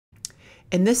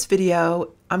In this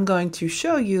video, I'm going to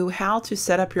show you how to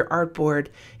set up your artboard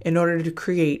in order to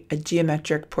create a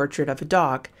geometric portrait of a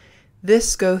dog.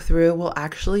 This go through will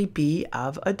actually be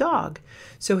of a dog.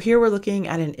 So here we're looking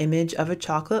at an image of a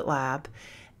chocolate lab,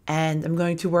 and I'm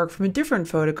going to work from a different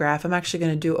photograph. I'm actually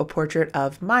going to do a portrait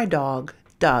of my dog,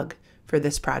 Doug, for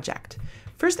this project.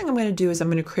 First thing I'm going to do is I'm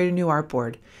going to create a new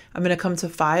artboard. I'm going to come to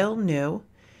File, New,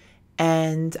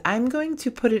 and I'm going to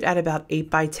put it at about 8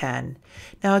 by 10.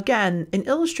 Now again, in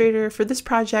Illustrator for this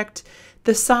project,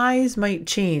 the size might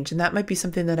change, and that might be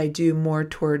something that I do more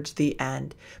towards the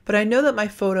end. But I know that my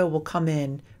photo will come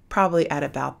in probably at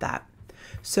about that.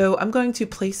 So I'm going to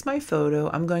place my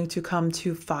photo. I'm going to come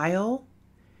to File,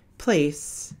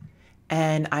 Place,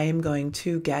 and I am going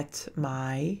to get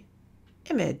my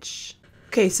image.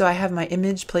 Okay, so I have my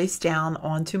image placed down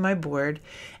onto my board,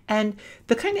 and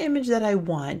the kind of image that I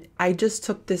want, I just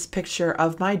took this picture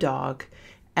of my dog,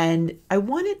 and I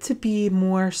want it to be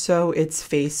more so its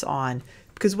face on,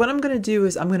 because what I'm going to do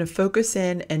is I'm going to focus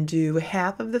in and do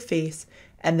half of the face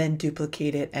and then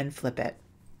duplicate it and flip it.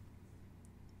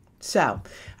 So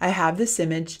I have this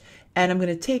image, and I'm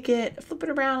going to take it, flip it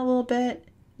around a little bit,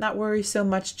 not worry so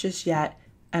much just yet.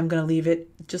 I'm going to leave it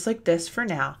just like this for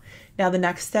now. Now the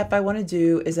next step I want to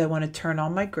do is I want to turn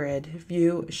on my grid,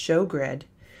 view, show grid.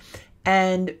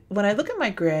 And when I look at my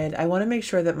grid, I want to make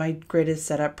sure that my grid is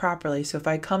set up properly. So if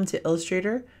I come to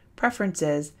Illustrator,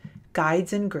 Preferences,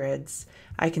 Guides and Grids,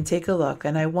 I can take a look,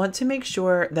 and I want to make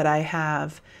sure that I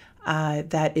have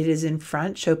that it is in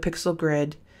front, show pixel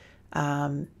grid,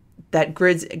 that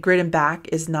grid and back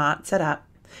is not set up.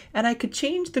 And I could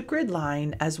change the grid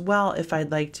line as well if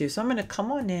I'd like to. So I'm going to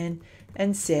come on in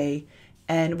and say,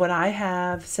 and what I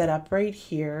have set up right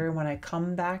here, when I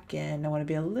come back in, I want to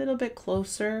be a little bit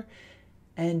closer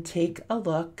and take a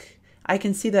look. I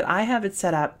can see that I have it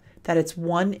set up that it's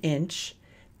 1 inch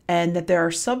and that there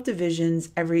are subdivisions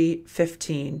every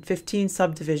 15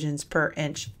 subdivisions per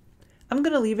inch. I'm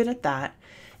going to leave it at that,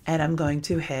 and I'm going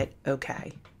to hit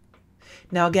OK.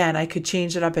 Now again, I could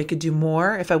change it up. I could do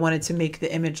more. If I wanted to make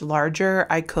the image larger,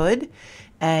 I could,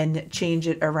 and change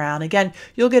it around. Again,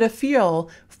 you'll get a feel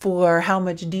for how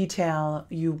much detail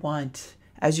you want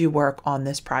as you work on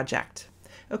this project.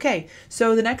 Okay,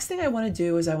 so the next thing I want to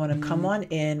do is I want to come on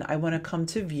in. I want to come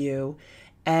to View,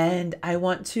 and I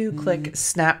want to click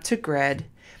Snap to Grid.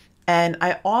 And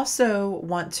I also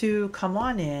want to come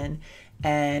on in,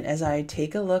 and as I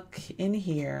take a look in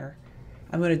here,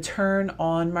 I'm going to turn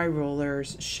on my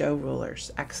rulers, show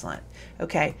rulers. Excellent.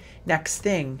 Okay, next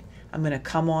thing, I'm going to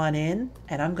come on in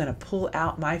and I'm going to pull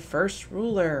out my first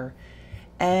ruler.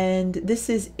 And this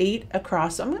is 8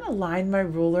 across. So I'm going to line my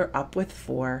ruler up with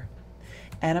 4.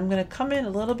 And I'm going to come in a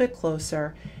little bit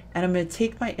closer, and I'm going to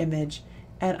take my image,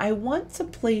 and I want to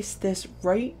place this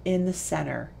right in the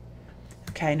center.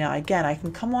 Okay, now again, I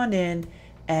can come on in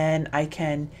and I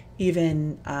can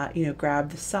even grab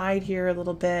the side here a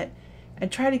little bit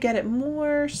and try to get it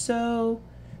more so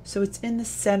it's in the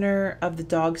center of the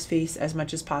dog's face as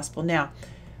much as possible. Now,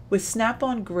 with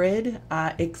Snap-on Grid,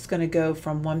 it's going to go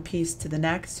from one piece to the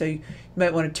next, so you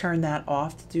might want to turn that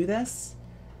off to do this.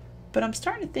 But I'm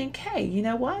starting to think, hey, you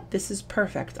know what? This is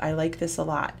perfect. I like this a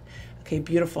lot. Okay,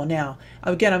 beautiful. Now,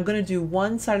 again, I'm going to do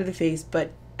one side of the face,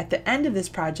 but at the end of this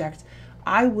project,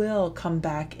 I will come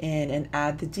back in and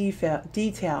add the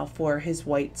detail for his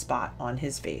white spot on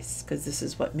his face, because this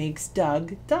is what makes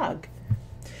Doug, Doug.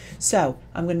 So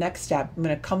I'm going to next step, I'm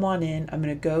going to come on in, I'm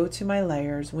going to go to my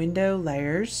layers, window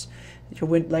layers. Your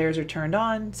layers are turned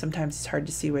on. Sometimes it's hard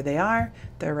to see where they are.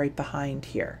 They're right behind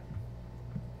here.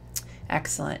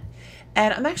 Excellent.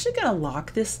 And I'm actually going to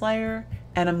lock this layer,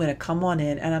 and I'm going to come on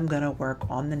in and I'm going to work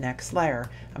on the next layer.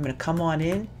 I'm going to come on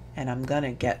in and I'm going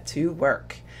to get to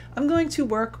work. I'm going to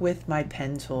work with my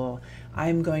pen tool.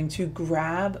 I'm going to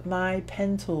grab my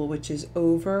pen tool, which is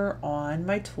over on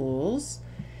my tools,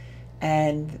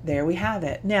 and there we have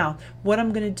it. Now, what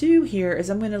I'm going to do here is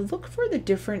I'm going to look for the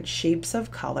different shapes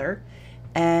of color,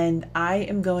 and I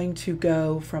am going to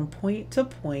go from point to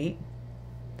point.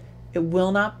 It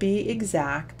will not be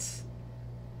exact,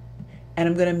 and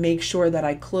I'm going to make sure that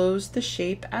I close the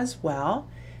shape as well.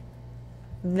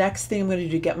 Next thing I'm going to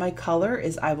do to get my color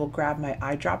is I will grab my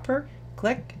eyedropper,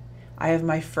 click. I have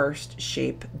my first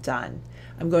shape done.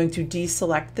 I'm going to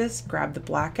deselect this, grab the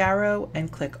black arrow,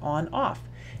 and click on off.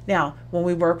 Now, when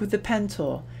we work with the pen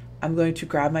tool, I'm going to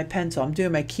grab my pen tool. I'm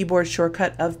doing my keyboard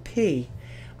shortcut of P.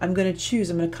 I'm going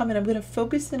to come in, I'm going to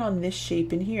focus in on this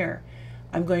shape in here.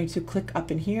 I'm going to click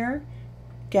up in here.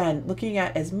 Again, looking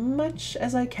at as much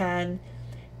as I can.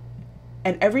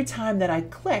 And every time that I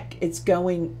click, it's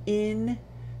going in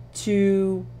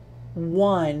to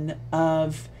one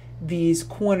of these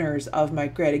corners of my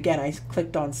grid. Again, I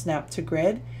clicked on Snap to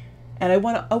Grid, and I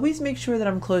want to always make sure that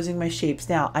I'm closing my shapes.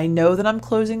 Now, I know that I'm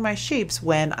closing my shapes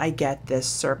when I get this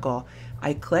circle.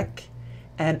 I click,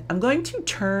 and I'm going to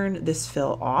turn this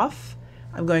fill off.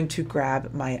 I'm going to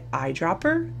grab my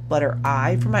eyedropper, letter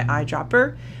I for my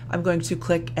eyedropper. I'm going to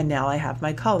click, and now I have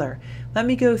my color. Let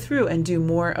me go through and do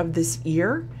more of this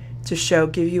ear to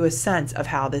give you a sense of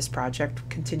how this project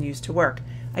continues to work.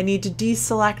 I need to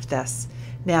deselect this.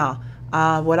 Now,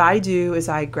 what I do is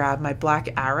I grab my black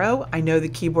arrow. I know the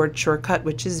keyboard shortcut,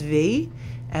 which is V,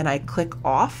 and I click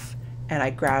off, and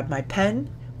I grab my pen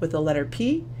with the letter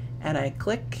P, and I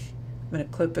click. I'm going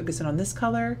to focus in on this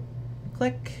color,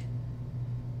 click,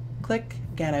 click.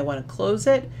 Again, I want to close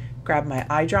it, grab my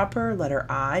eyedropper, letter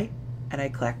I, and I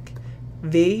click.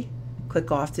 V,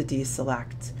 click off to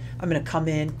deselect. I'm going to come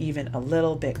in even a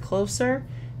little bit closer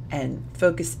and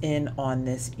focus in on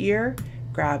this ear.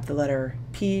 Grab the letter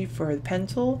P for the pen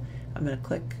tool. I'm going to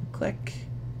click, click,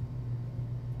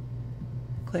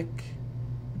 click,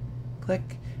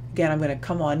 click. Again, I'm going to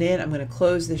come on in. I'm going to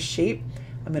close this shape.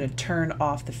 I'm going to turn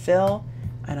off the fill,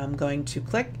 and I'm going to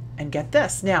click and get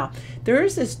this. Now, there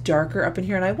is this darker up in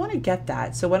here, and I want to get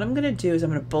that. So what I'm going to do is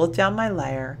I'm going to bullet down my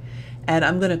layer, and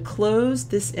I'm going to close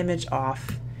this image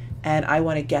off, and I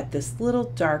want to get this little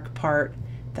dark part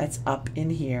that's up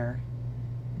in here.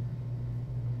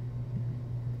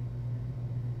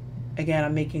 Again,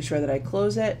 I'm making sure that I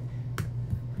close it,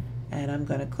 and I'm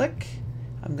going to click.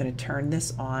 I'm going to turn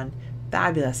this on.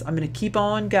 Fabulous. I'm going to keep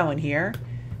on going here.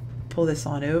 Pull this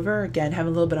on over. Again,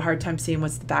 having a little bit of hard time seeing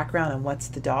what's the background and what's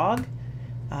the dog.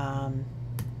 I'm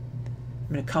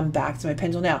going to come back to my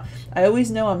pen tool. Now, I always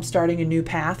know I'm starting a new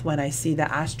path when I see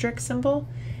the asterisk symbol,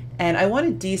 and I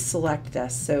want to deselect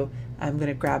this. So I'm going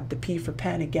to grab the P for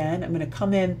pen again. I'm going to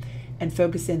come in and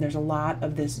focus in. There's a lot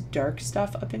of this dark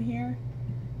stuff up in here.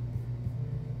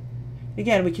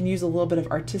 Again, we can use a little bit of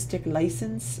artistic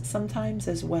license sometimes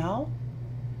as well.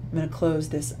 I'm going to close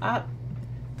this up,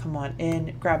 come on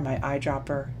in, grab my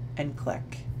eyedropper, and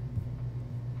click.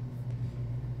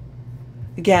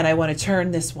 Again, I want to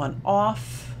turn this one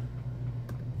off.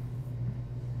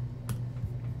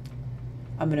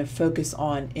 I'm going to focus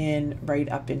on in right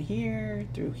up in here,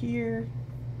 through here.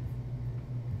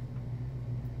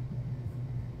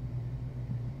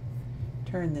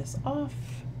 Turn this off.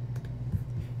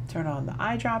 Turn on the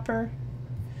eyedropper,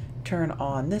 turn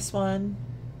on this one,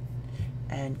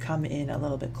 and come in a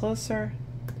little bit closer.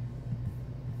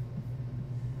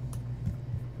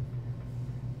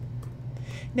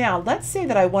 Now, let's say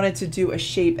that I wanted to do a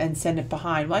shape and send it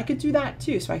behind. Well, I could do that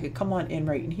too. So I could come on in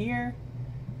right in here.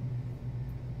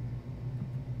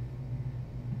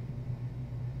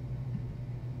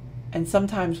 And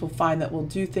sometimes we'll find that we'll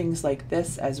do things like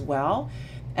this as well.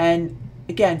 And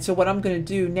again, so what I'm going to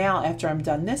do now after I'm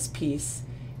done this piece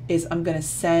is I'm going to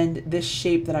send this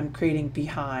shape that I'm creating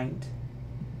behind.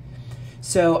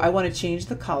 So I want to change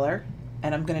the color,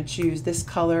 and I'm going to choose this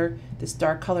color, this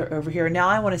dark color over here. Now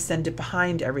I want to send it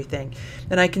behind everything.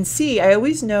 And I can see, I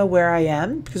always know where I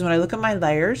am, because when I look at my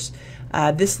layers,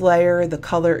 this layer, the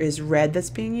color is red that's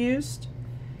being used.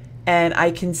 And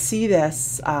I can see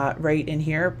this right in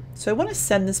here. So I want to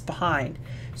send this behind.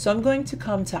 So I'm going to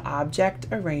come to Object,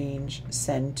 Arrange,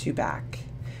 Send to Back.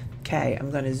 Okay,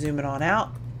 I'm going to zoom it on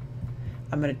out.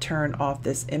 I'm going to turn off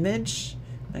this image.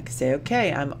 I can say,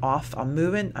 okay, I'm off, I'm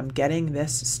moving, I'm getting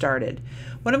this started.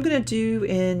 What I'm going to do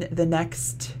in the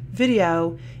next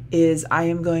video is I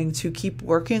am going to keep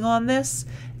working on this,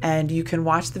 and you can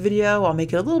watch the video. I'll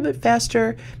make it a little bit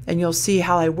faster, and you'll see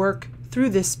how I work through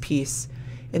this piece.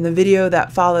 In the video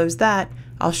that follows that,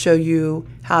 I'll show you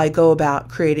how I go about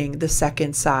creating the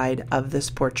second side of this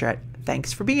portrait.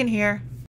 Thanks for being here.